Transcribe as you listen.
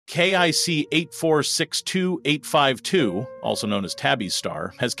KIC 8462852, also known as Tabby's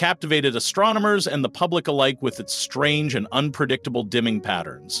star, has captivated astronomers and the public alike with its strange and unpredictable dimming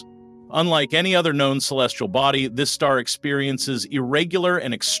patterns. Unlike any other known celestial body, this star experiences irregular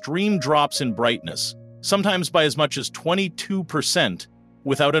and extreme drops in brightness, sometimes by as much as 22%,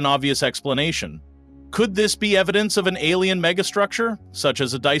 without an obvious explanation. Could this be evidence of an alien megastructure, such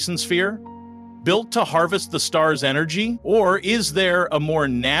as a Dyson Sphere, built to harvest the star's energy? Or is there a more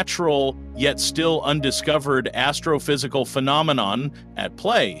natural, yet still undiscovered astrophysical phenomenon at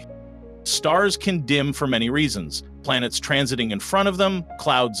play? Stars can dim for many reasons: planets transiting in front of them,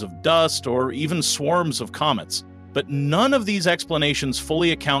 clouds of dust, or even swarms of comets. But none of these explanations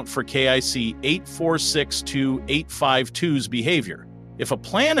fully account for KIC 8462852's behavior. If a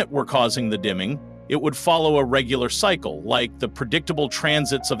planet were causing the dimming, it would follow a regular cycle, like the predictable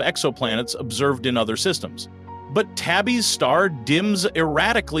transits of exoplanets observed in other systems. But Tabby's star dims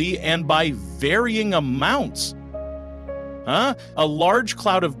erratically and by varying amounts. A large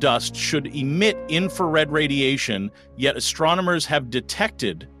cloud of dust should emit infrared radiation, yet astronomers have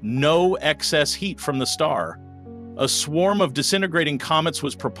detected no excess heat from the star. A swarm of disintegrating comets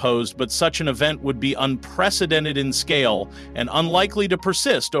was proposed, but such an event would be unprecedented in scale and unlikely to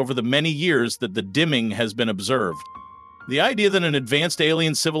persist over the many years that the dimming has been observed. The idea that an advanced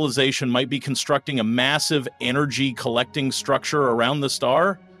alien civilization might be constructing a massive energy-collecting structure around the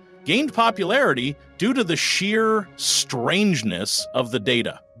star gained popularity due to the sheer strangeness of the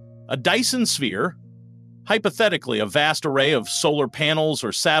data. A Dyson Sphere, hypothetically a vast array of solar panels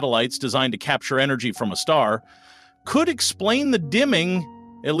or satellites designed to capture energy from a star, could explain the dimming,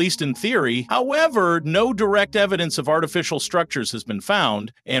 at least in theory. However, no direct evidence of artificial structures has been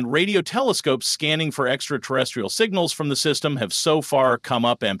found, and radio telescopes scanning for extraterrestrial signals from the system have so far come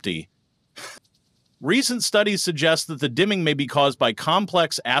up empty. Recent studies suggest that the dimming may be caused by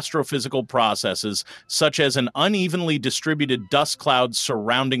complex astrophysical processes, such as an unevenly distributed dust cloud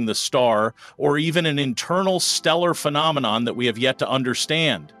surrounding the star, or even an internal stellar phenomenon that we have yet to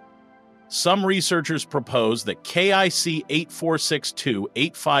understand. Some researchers propose that KIC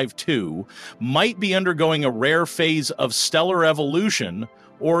 8462852 might be undergoing a rare phase of stellar evolution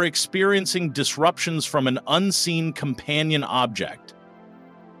or experiencing disruptions from an unseen companion object.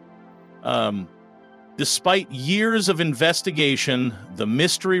 Despite years of investigation, the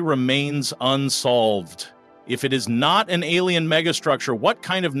mystery remains unsolved. If it is not an alien megastructure, what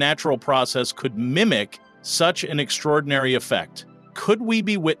kind of natural process could mimic such an extraordinary effect? Could we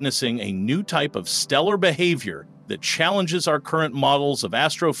be witnessing a new type of stellar behavior that challenges our current models of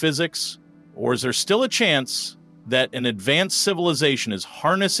astrophysics? Or is there still a chance that an advanced civilization is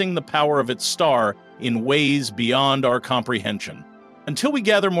harnessing the power of its star in ways beyond our comprehension? Until we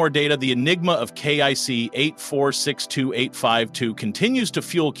gather more data, the enigma of KIC 8462852 continues to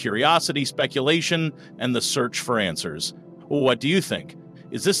fuel curiosity, speculation, and the search for answers. What do you think?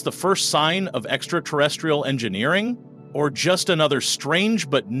 Is this the first sign of extraterrestrial engineering? Or just another strange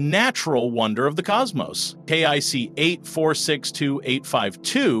but natural wonder of the cosmos? KIC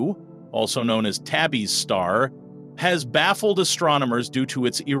 8462852, also known as Tabby's star, has baffled astronomers due to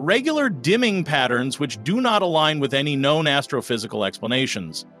its irregular dimming patterns which do not align with any known astrophysical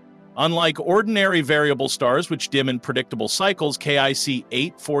explanations. Unlike ordinary variable stars which dim in predictable cycles, KIC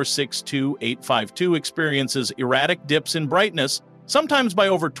 8462852 experiences erratic dips in brightness, sometimes by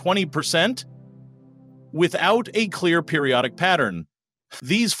over 20%, without a clear periodic pattern.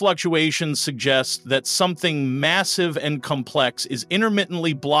 These fluctuations suggest that something massive and complex is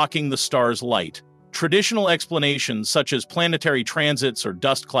intermittently blocking the star's light. Traditional explanations, such as planetary transits or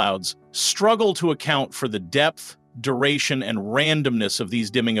dust clouds, struggle to account for the depth, duration, and randomness of these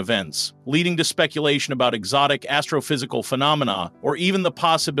dimming events, leading to speculation about exotic astrophysical phenomena or even the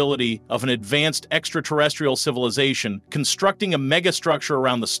possibility of an advanced extraterrestrial civilization constructing a megastructure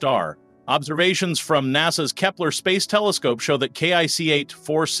around the star. Observations from NASA's Kepler Space Telescope show that KIC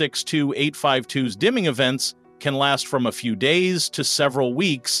 8462852's dimming events can last from a few days to several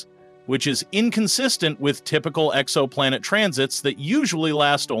weeks, which is inconsistent with typical exoplanet transits that usually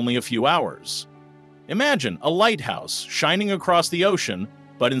last only a few hours. Imagine a lighthouse shining across the ocean,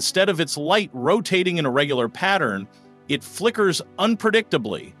 but instead of its light rotating in a regular pattern, it flickers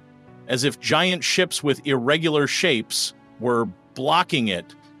unpredictably, as if giant ships with irregular shapes were blocking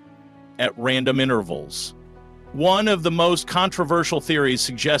it at random intervals. One of the most controversial theories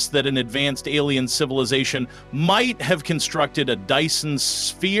suggests that an advanced alien civilization might have constructed a Dyson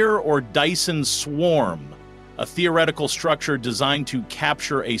Sphere or Dyson Swarm, a theoretical structure designed to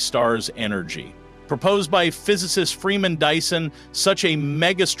capture a star's energy. Proposed by physicist Freeman Dyson, such a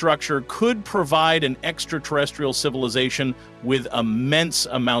megastructure could provide an extraterrestrial civilization with immense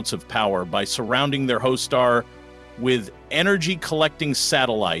amounts of power by surrounding their host star with energy-collecting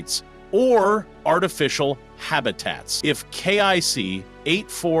satellites or artificial habitats. If KIC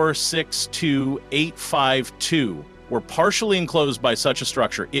 8462852 were partially enclosed by such a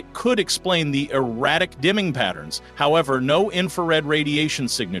structure, it could explain the erratic dimming patterns. However, no infrared radiation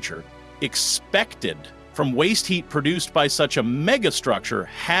signature expected from waste heat produced by such a megastructure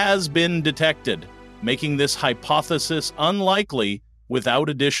has been detected, making this hypothesis unlikely without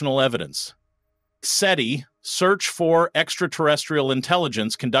additional evidence. SETI, Search for Extraterrestrial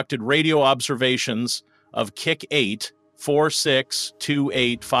Intelligence, conducted radio observations of KIC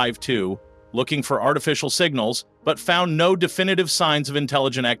 8462852, looking for artificial signals, but found no definitive signs of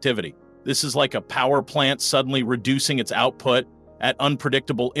intelligent activity. This is like a power plant suddenly reducing its output at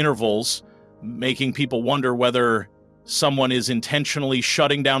unpredictable intervals, making people wonder whether someone is intentionally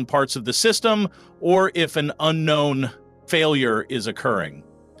shutting down parts of the system or if an unknown failure is occurring.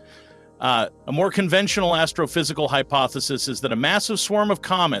 A more conventional astrophysical hypothesis is that a massive swarm of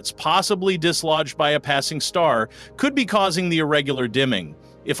comets, possibly dislodged by a passing star, could be causing the irregular dimming.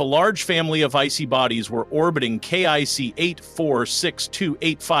 If a large family of icy bodies were orbiting KIC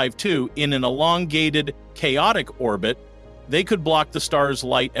 8462852 in an elongated, chaotic orbit, they could block the star's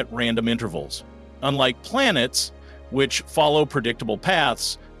light at random intervals. Unlike planets, which follow predictable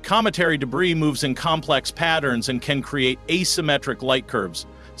paths, cometary debris moves in complex patterns and can create asymmetric light curves,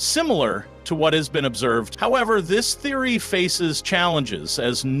 similar to what has been observed. However, this theory faces challenges,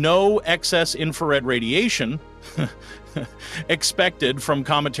 as no excess infrared radiation expected from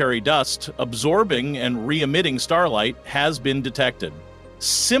cometary dust absorbing and re-emitting starlight has been detected.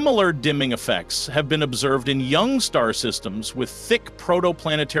 Similar dimming effects have been observed in young star systems with thick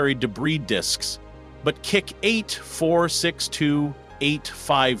protoplanetary debris disks, but KIC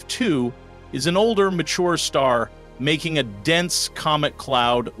 8462852 is an older, mature star, making a dense comet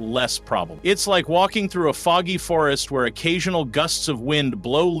cloud less probable. It's like walking through a foggy forest where occasional gusts of wind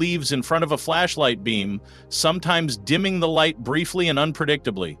blow leaves in front of a flashlight beam, sometimes dimming the light briefly and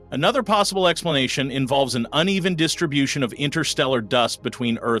unpredictably. Another possible explanation involves an uneven distribution of interstellar dust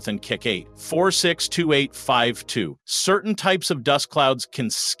between Earth and KIC 8462852. Certain types of dust clouds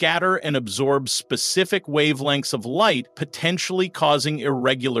can scatter and absorb specific wavelengths of light, potentially causing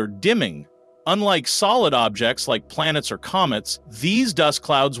irregular dimming. Unlike solid objects like planets or comets, these dust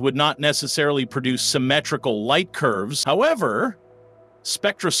clouds would not necessarily produce symmetrical light curves. However,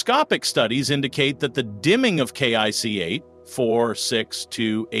 spectroscopic studies indicate that the dimming of KIC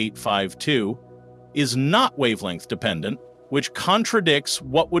 8462852 is not wavelength dependent, which contradicts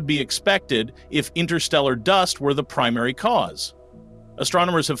what would be expected if interstellar dust were the primary cause.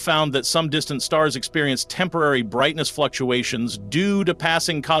 Astronomers have found that some distant stars experience temporary brightness fluctuations due to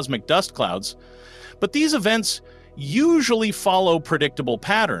passing cosmic dust clouds, but these events usually follow predictable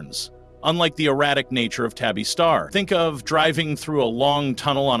patterns, unlike the erratic nature of Tabby's star. Think of driving through a long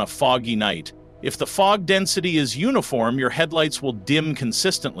tunnel on a foggy night. If the fog density is uniform, your headlights will dim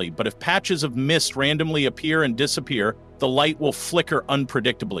consistently, but if patches of mist randomly appear and disappear, the light will flicker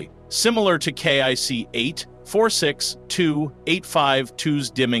unpredictably, similar to KIC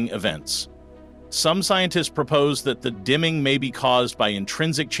 8462852's dimming events. Some scientists propose that the dimming may be caused by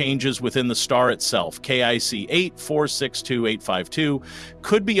intrinsic changes within the star itself. KIC 8462852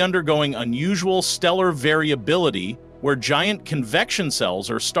 could be undergoing unusual stellar variability where giant convection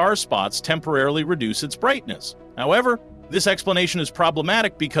cells or star spots temporarily reduce its brightness. However, this explanation is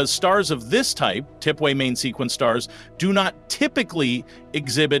problematic because stars of this type, Tipway main sequence stars, do not typically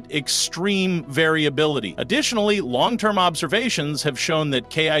exhibit extreme variability. Additionally, long-term observations have shown that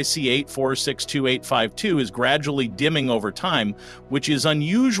KIC 8462852 is gradually dimming over time, which is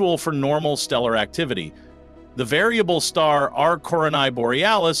unusual for normal stellar activity. The variable star R Coronae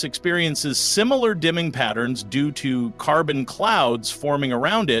Borealis experiences similar dimming patterns due to carbon clouds forming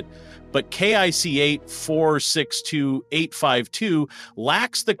around it, but KIC 8462852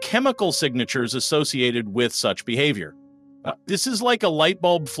 lacks the chemical signatures associated with such behavior. This is like a light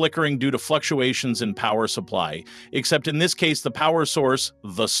bulb flickering due to fluctuations in power supply, except in this case the power source,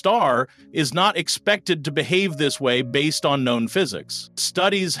 the star, is not expected to behave this way based on known physics.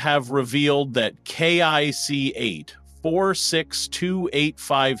 Studies have revealed that KIC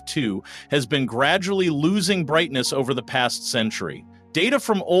 8462852 has been gradually losing brightness over the past century. Data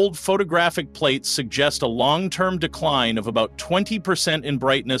from old photographic plates suggest a long-term decline of about 20% in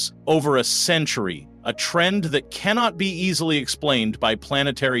brightness over a century, a trend that cannot be easily explained by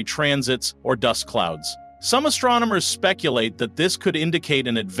planetary transits or dust clouds. Some astronomers speculate that this could indicate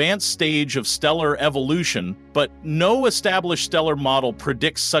an advanced stage of stellar evolution, but no established stellar model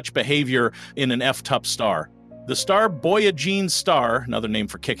predicts such behavior in an F-type star. The star Boyajian star, another name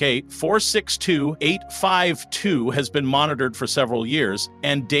for Kik-8, 462852, has been monitored for several years,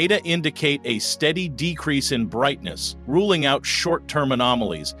 and data indicate a steady decrease in brightness, ruling out short-term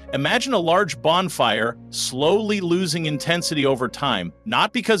anomalies. Imagine a large bonfire slowly losing intensity over time,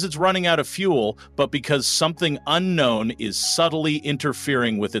 not because it's running out of fuel, but because something unknown is subtly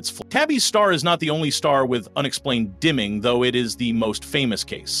interfering with its flow. Tabby's star is not the only star with unexplained dimming, though it is the most famous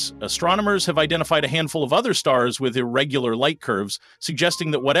case. Astronomers have identified a handful of other stars with irregular light curves,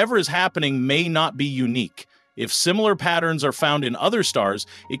 suggesting that whatever is happening may not be unique. If similar patterns are found in other stars,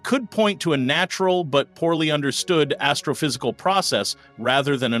 it could point to a natural but poorly understood astrophysical process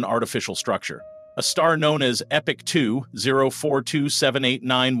rather than an artificial structure. A star known as Epic 2,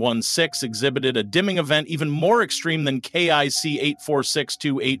 042789116, exhibited a dimming event even more extreme than KIC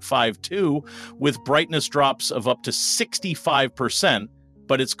 8462852, with brightness drops of up to 65%,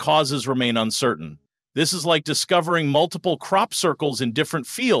 but its causes remain uncertain. This is like discovering multiple crop circles in different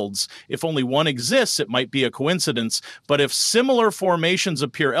fields. If only one exists, it might be a coincidence, but if similar formations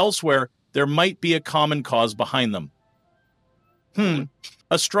appear elsewhere, there might be a common cause behind them.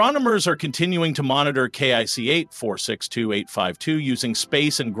 Astronomers are continuing to monitor KIC 8462852 using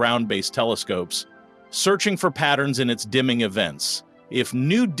space and ground-based telescopes, searching for patterns in its dimming events. If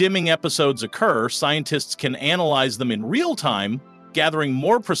new dimming episodes occur, scientists can analyze them in real time, gathering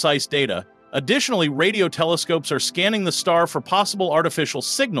more precise data. Additionally, radio telescopes are scanning the star for possible artificial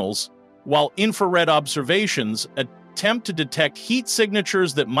signals, while infrared observations attempt to detect heat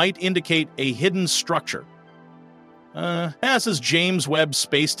signatures that might indicate a hidden structure. NASA's James Webb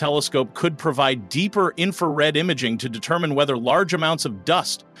Space Telescope could provide deeper infrared imaging to determine whether large amounts of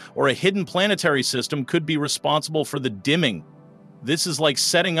dust or a hidden planetary system could be responsible for the dimming. This is like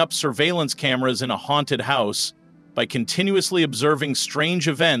setting up surveillance cameras in a haunted house. By continuously observing strange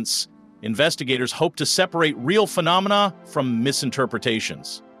events, investigators hope to separate real phenomena from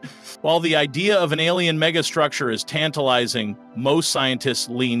misinterpretations. While the idea of an alien megastructure is tantalizing, most scientists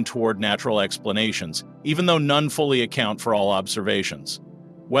lean toward natural explanations, even though none fully account for all observations.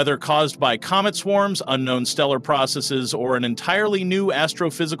 Whether caused by comet swarms, unknown stellar processes, or an entirely new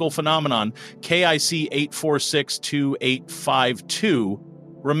astrophysical phenomenon, KIC 8462852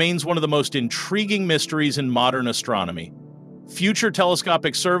 remains one of the most intriguing mysteries in modern astronomy. Future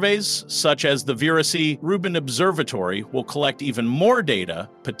telescopic surveys, such as the Virasi-Rubin Observatory, will collect even more data,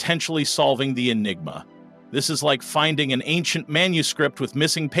 potentially solving the enigma. This is like finding an ancient manuscript with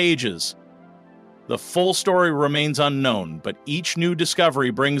missing pages. The full story remains unknown, but each new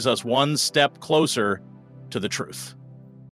discovery brings us one step closer to the truth.